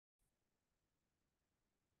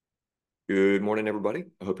Good morning, everybody.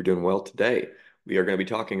 I hope you're doing well today. We are going to be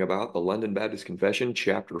talking about the London Baptist Confession,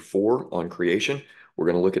 Chapter 4 on creation. We're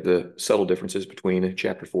going to look at the subtle differences between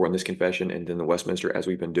Chapter 4 in this confession and then the Westminster, as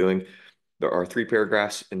we've been doing. There are 3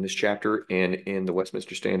 paragraphs in this chapter, and in the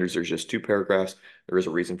Westminster Standards, there's just 2 paragraphs. There is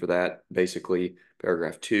a reason for that. Basically,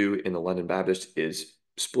 paragraph 2 in the London Baptist is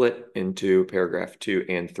split into paragraph 2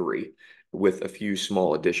 and 3 with a few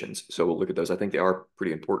small additions. So we'll look at those. I think they are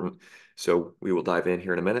pretty important. So we will dive in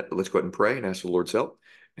here in a minute, but let's go ahead and pray and ask the Lord's help.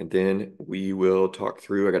 And then we will talk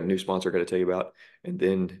through. I got a new sponsor I got to tell you about, and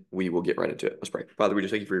then we will get right into it. Let's pray. Father, we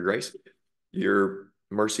just thank you for your grace. Your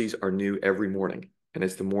mercies are new every morning, and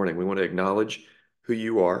it's the morning. We want to acknowledge who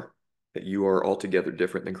you are, that you are altogether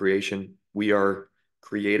different than creation. We are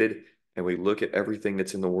created, and we look at everything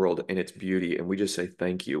that's in the world and its beauty, and we just say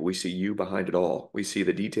thank you. We see you behind it all. We see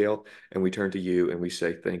the detail, and we turn to you, and we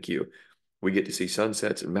say thank you. We get to see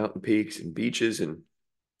sunsets and mountain peaks and beaches and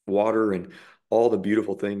water and all the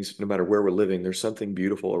beautiful things. No matter where we're living, there's something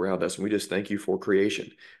beautiful around us. And we just thank you for creation.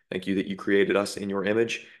 Thank you that you created us in your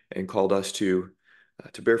image and called us to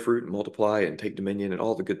bear fruit and multiply and take dominion and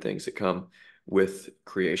all the good things that come with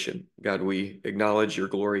creation. God, we acknowledge your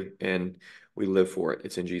glory and we live for it.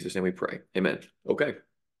 It's in Jesus' name we pray. Amen. Okay.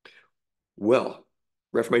 Well,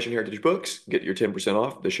 Reformation Heritage Books, get your 10%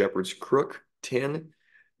 off. The Shepherd's Crook 10.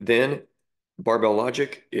 Then Barbell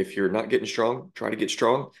Logic, if you're not getting strong, try to get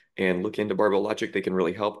strong and look into Barbell Logic. They can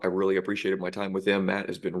really help. I really appreciated my time with them. Matt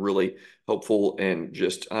has been really helpful and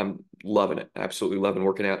just I'm loving it. Absolutely loving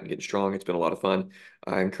working out and getting strong. It's been a lot of fun.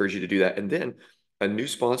 I encourage you to do that. And then a new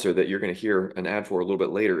sponsor that you're going to hear an ad for a little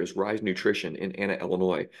bit later is Rise Nutrition in Anna,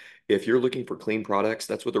 Illinois. If you're looking for clean products,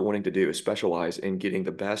 that's what they're wanting to do is specialize in getting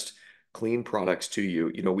the best clean products to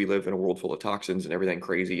you. You know, we live in a world full of toxins and everything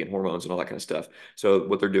crazy and hormones and all that kind of stuff. So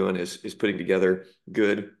what they're doing is putting together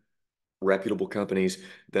good, reputable companies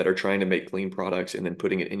that are trying to make clean products and then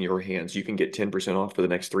putting it in your hands. You can get 10% off for the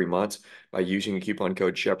next 3 months by using the coupon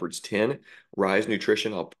code Shepherds10.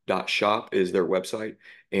 RiseNutrition.shop is their website.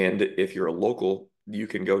 And if you're a local, you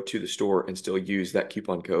can go to the store and still use that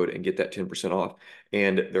coupon code and get that 10% off.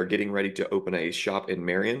 And they're getting ready to open a shop in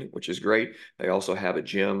Marion, which is great. They also have a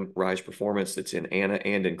gym, Rise Performance, that's in Anna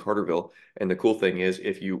and in Carterville. And the cool thing is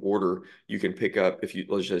if you order, you can pick up, if you,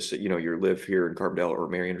 let's just say, you live here in Carbondale or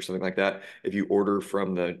Marion or something like that. If you order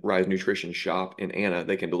from the Rise Nutrition shop in Anna,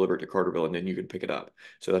 they can deliver it to Carterville and then you can pick it up.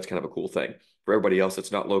 So that's kind of a cool thing. For everybody else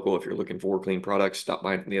that's not local, if you're looking for clean products, stop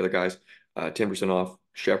buying from the other guys. 10% off,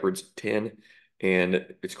 Shepherds 10, and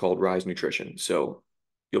it's called Rise Nutrition. So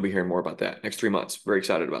you'll be hearing more about that next 3 months. Very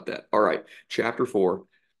excited about that. All right, chapter 4,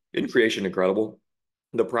 in creation incredible.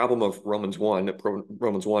 The problem of Romans 1, that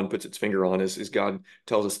Romans 1 puts its finger on is God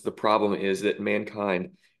tells us the problem is that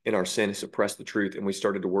mankind in our sin has suppressed the truth and we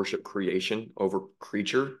started to worship creation over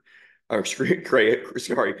creature. Or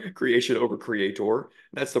creation over creator.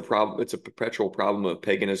 That's the problem. It's a perpetual problem of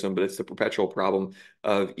paganism, but it's the perpetual problem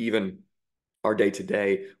of even our day to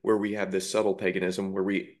day, where we have this subtle paganism where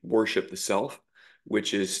we worship the self,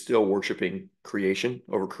 which is still worshiping creation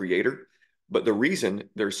over creator. But the reason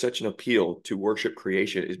there's such an appeal to worship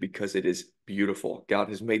creation is because it is beautiful. God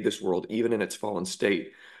has made this world, even in its fallen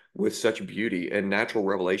state, with such beauty, and natural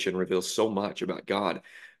revelation reveals so much about God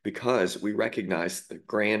because we recognize the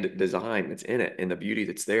grand design that's in it and the beauty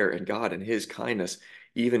that's there, and God and his kindness,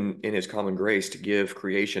 even in his common grace to give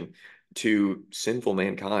creation to sinful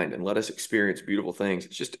mankind and let us experience beautiful things.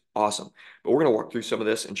 It's just awesome. But we're going to walk through some of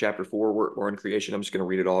this in chapter 4. We're in creation. I'm just going to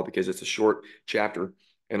read it all because it's a short chapter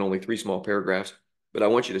and only 3 small paragraphs. But I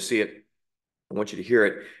want you to see it. I want you to hear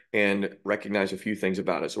it and recognize a few things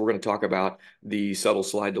about it. So we're going to talk about the subtle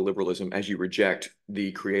slide to liberalism as you reject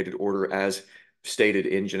the created order as stated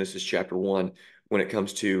in Genesis chapter 1 when it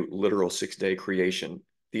comes to literal 6-day creation.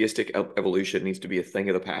 Theistic evolution needs to be a thing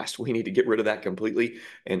of the past. We need to get rid of that completely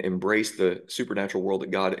and embrace the supernatural world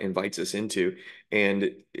that God invites us into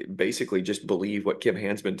and basically just believe what Kim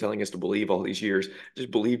Hand's been telling us to believe all these years.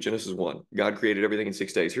 Just believe Genesis 1. God created everything in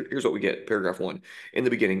 6 days. Here's what we get. Paragraph 1. In the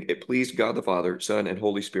beginning, it pleased God the Father, Son, and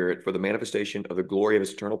Holy Spirit for the manifestation of the glory of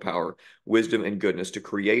his eternal power, wisdom, and goodness to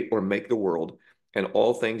create or make the world and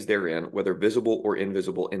all things therein, whether visible or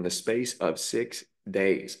invisible, in the space of 6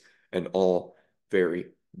 days, and all very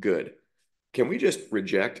good. Can we just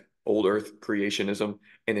reject old earth creationism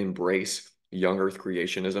and embrace young earth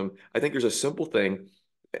creationism? I think there's a simple thing.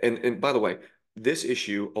 And by the way, this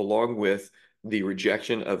issue, along with the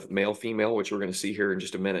rejection of male female, which we're going to see here in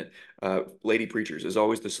just a minute, lady preachers is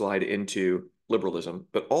always the slide into liberalism,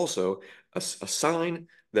 but also a sign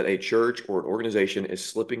that a church or an organization is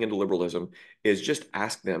slipping into liberalism is just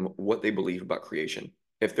ask them what they believe about creation.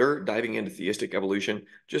 if they're diving into theistic evolution,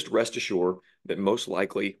 just rest assured that most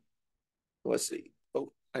likely, let's see.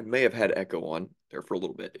 Oh, I may have had echo on there for a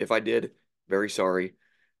little bit. If I did, very sorry.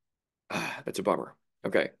 That's a bummer.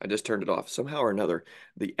 Okay, I just turned it off. Somehow or another,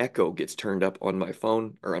 the echo gets turned up on my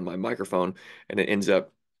phone or on my microphone, and it ends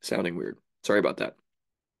up sounding weird. Sorry about that.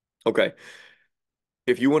 Okay,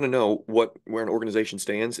 if you want to know where an organization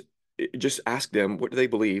stands, just ask them what do they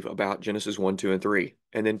believe about Genesis 1, 2, and 3.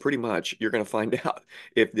 And then pretty much you're going to find out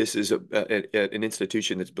if this is an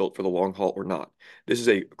institution that's built for the long haul or not. This is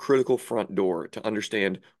a critical front door to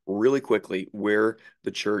understand really quickly where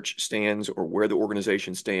the church stands or where the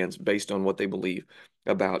organization stands based on what they believe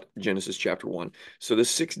about Genesis chapter 1. So the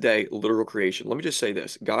 6 day literal creation, let me just say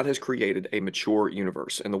this. God has created a mature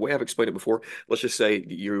universe. And the way I've explained it before, let's just say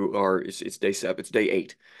it's day 7, it's day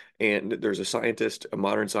 8, and there's a scientist, a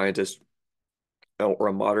modern scientist, or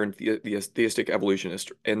a modern theistic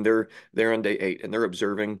evolutionist, and they're on day 8, and they're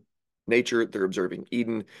observing nature, they're observing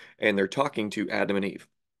Eden, and they're talking to Adam and Eve.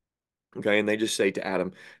 Okay, and they just say to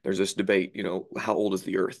Adam, there's this debate, how old is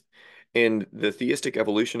the Earth? And the theistic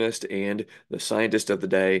evolutionist and the scientist of the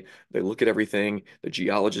day, they look at everything. The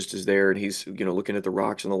geologist is there, and he's, looking at the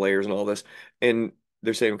rocks and the layers and all this. And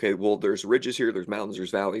they're saying, okay, well, there's ridges here, there's mountains,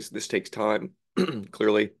 there's valleys. This takes time.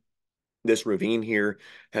 Clearly, this ravine here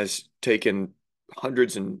has taken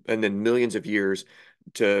hundreds and then millions of years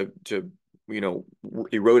to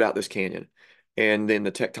erode out this canyon. And then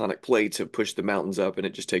the tectonic plates have pushed the mountains up, and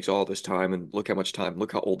it just takes all this time. And look how much time.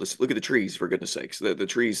 Look how old this. Look at the trees, for goodness sakes. The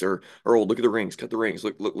trees are old. Look at the rings. Cut the rings.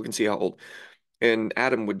 Look and see how old. And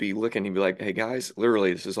Adam would be looking. He'd be like, "Hey guys,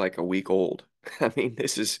 literally, this is like a week old. I mean,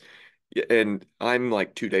 this is." And I'm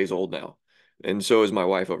like 2 days old now, and so is my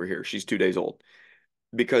wife over here. She's 2 days old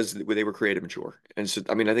because they were created mature. And so,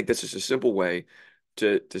 I mean, I think this is a simple way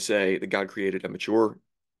to say that God created a mature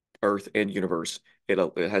earth and universe. It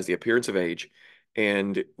has the appearance of age,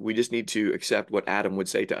 and we just need to accept what Adam would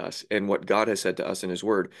say to us and what God has said to us in His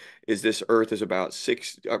Word. Is this earth is about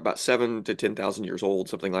 7 to 10,000 years old,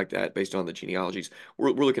 something like that, based on the genealogies.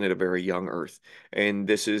 We're looking at a very young earth, and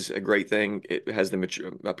this is a great thing. It has the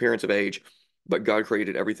mature, appearance of age. But God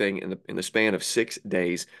created everything in the span of 6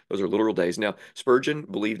 days. Those are literal days. Now, Spurgeon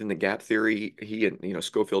believed in the gap theory. He and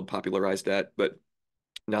Schofield popularized that, but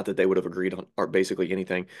not that they would have agreed on or basically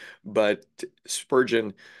anything. But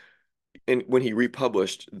Spurgeon, and when he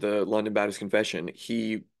republished the London Baptist Confession,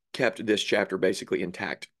 he kept this chapter basically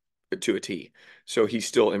intact to a T. So he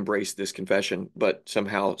still embraced this confession, but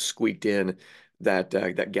somehow squeaked in that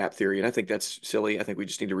gap theory. And I think that's silly. I think we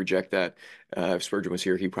just need to reject that. If Spurgeon was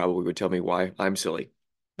here, he probably would tell me why I'm silly.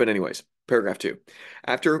 But anyways, paragraph 2.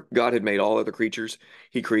 After God had made all other creatures,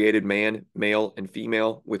 he created man, male and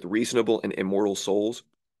female, with reasonable and immortal souls,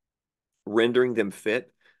 rendering them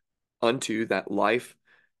fit unto that life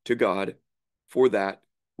to God for that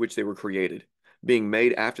which they were created, being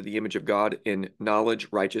made after the image of God in knowledge,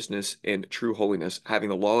 righteousness, and true holiness, having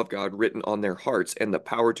the law of God written on their hearts and the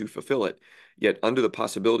power to fulfill it, yet under the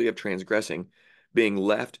possibility of transgressing, being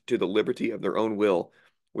left to the liberty of their own will,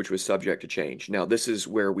 which was subject to change. Now, this is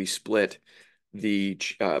where we split the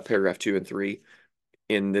paragraph 2 and 3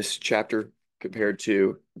 in this chapter compared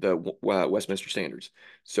to the Westminster Standards.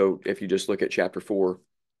 So if you just look at chapter 4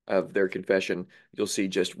 of their confession, you'll see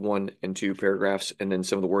just 1 and 2 paragraphs, and then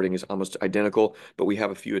some of the wording is almost identical, but we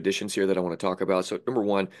have a few additions here that I want to talk about. So number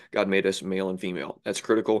 1, God made us male and female. That's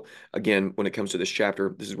critical. Again, when it comes to this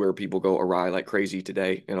chapter, this is where people go awry like crazy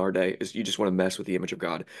today in our day, is you just want to mess with the image of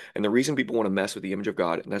God. And the reason people want to mess with the image of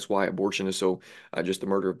God, and that's why abortion is so just the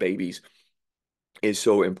murder of babies, is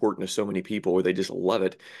so important to so many people, or they just love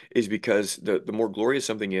it, is because the more glorious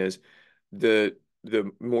something is, the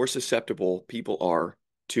more susceptible people are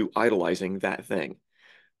to idolizing that thing.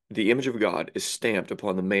 The image of God is stamped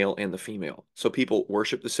upon the male and the female. So people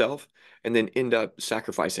worship the self and then end up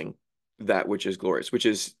sacrificing that which is glorious, which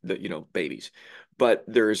is babies. But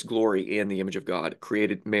there is glory in the image of God,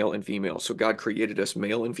 created male and female. So God created us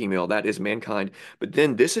male and female. That is mankind. But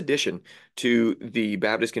then this addition to the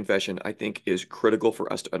Baptist Confession, I think, is critical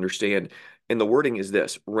for us to understand. And the wording is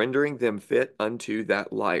this: rendering them fit unto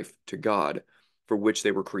that life to God for which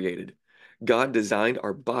they were created. God designed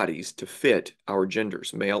our bodies to fit our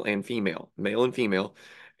genders, male and female,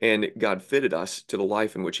 and God fitted us to the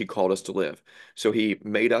life in which He called us to live. So He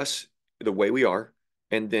made us the way we are,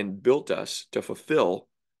 and then built us to fulfill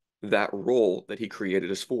that role that He created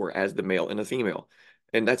us for as the male and the female.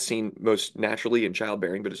 And that's seen most naturally in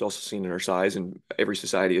childbearing, but it's also seen in our size. And every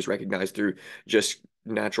society is recognized through just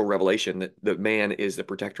natural revelation that the man is the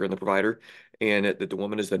protector and the provider, and that the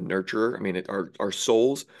woman is the nurturer. I mean, our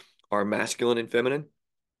souls are masculine and feminine,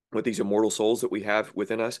 with these immortal souls that we have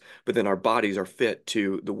within us, but then our bodies are fit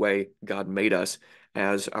to the way God made us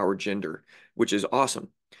as our gender, which is awesome.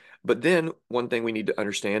 But then one thing we need to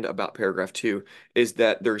understand about paragraph 2 is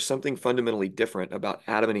that there's something fundamentally different about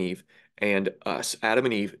Adam and Eve and us. Adam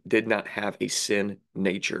and Eve did not have a sin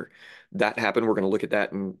nature. That happened. We're going to look at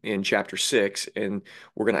that in chapter 6, and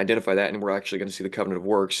we're going to identify that, and we're actually going to see the covenant of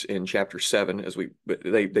works in chapter 7, as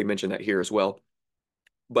they mention that here as well.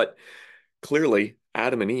 But clearly,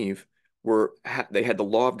 Adam and Eve they had the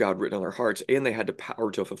law of God written on their hearts, and they had the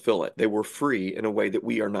power to fulfill it. They were free in a way that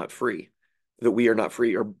we are not free,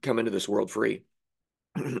 or come into this world free.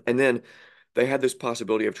 And then they had this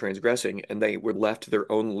possibility of transgressing, and they were left to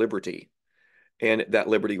their own liberty, and that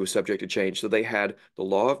liberty was subject to change. So they had the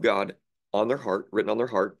law of God on their heart, written on their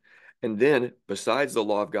heart. And then, besides the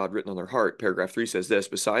law of God written on their heart, paragraph 3 says this: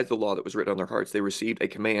 besides the law that was written on their hearts, they received a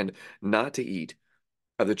command not to eat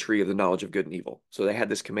of the tree of the knowledge of good and evil. So they had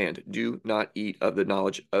this command: do not eat of the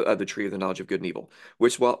knowledge of the tree of the knowledge of good and evil.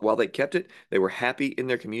 Which, while they kept it, they were happy in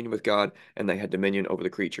their communion with God, and they had dominion over the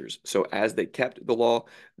creatures. So as they kept the law,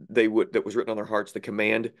 that was written on their hearts, the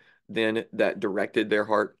command then that directed their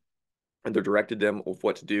heart and they directed them of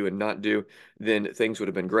what to do and not do, then things would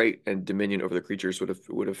have been great, and dominion over the creatures would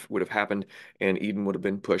have happened, and Eden would have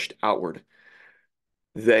been pushed outward.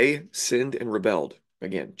 They sinned and rebelled.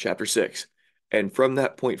 Again, chapter 6. And from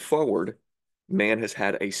that point forward, man has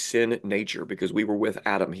had a sin nature because we were with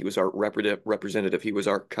Adam. He was our representative. He was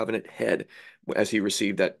our covenant head as he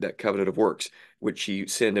received that covenant of works, which he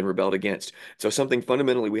sinned and rebelled against. So something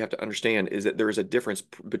fundamentally we have to understand is that there is a difference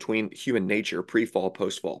between human nature, pre-fall,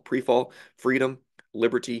 post-fall. Pre-fall, freedom,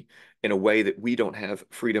 liberty, in a way that we don't have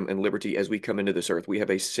freedom and liberty as we come into this earth. We have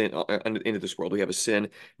a sin into this world. We have a sin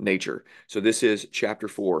nature. So this is chapter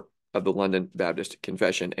 4 of the London Baptist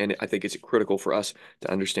Confession. And I think it's critical for us to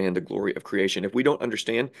understand the glory of creation. If we don't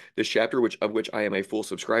understand this chapter, of which I am a full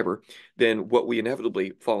subscriber, then what we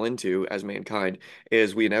inevitably fall into as mankind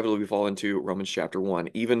is we inevitably fall into Romans chapter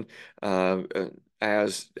 1, even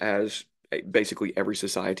as basically every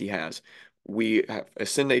society has. We have a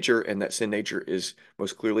sin nature, and that sin nature is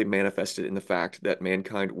most clearly manifested in the fact that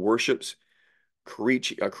mankind worships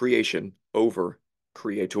creation over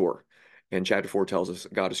creator. And chapter 4 tells us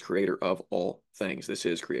God is creator of all things. This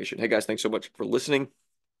is creation. Hey guys, thanks so much for listening.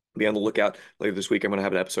 Be on the lookout later this week. I'm going to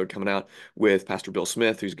have an episode coming out with Pastor Bill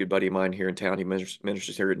Smith, who's a good buddy of mine here in town. He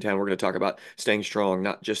ministers here in town. We're going to talk about staying strong,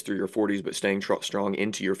 not just through your 40s, but staying strong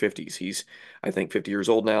into your 50s. He's, I think, 50 years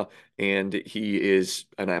old now, and he is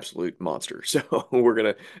an absolute monster. So we're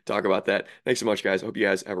going to talk about that. Thanks so much, guys. I hope you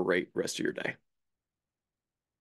guys have a great rest of your day.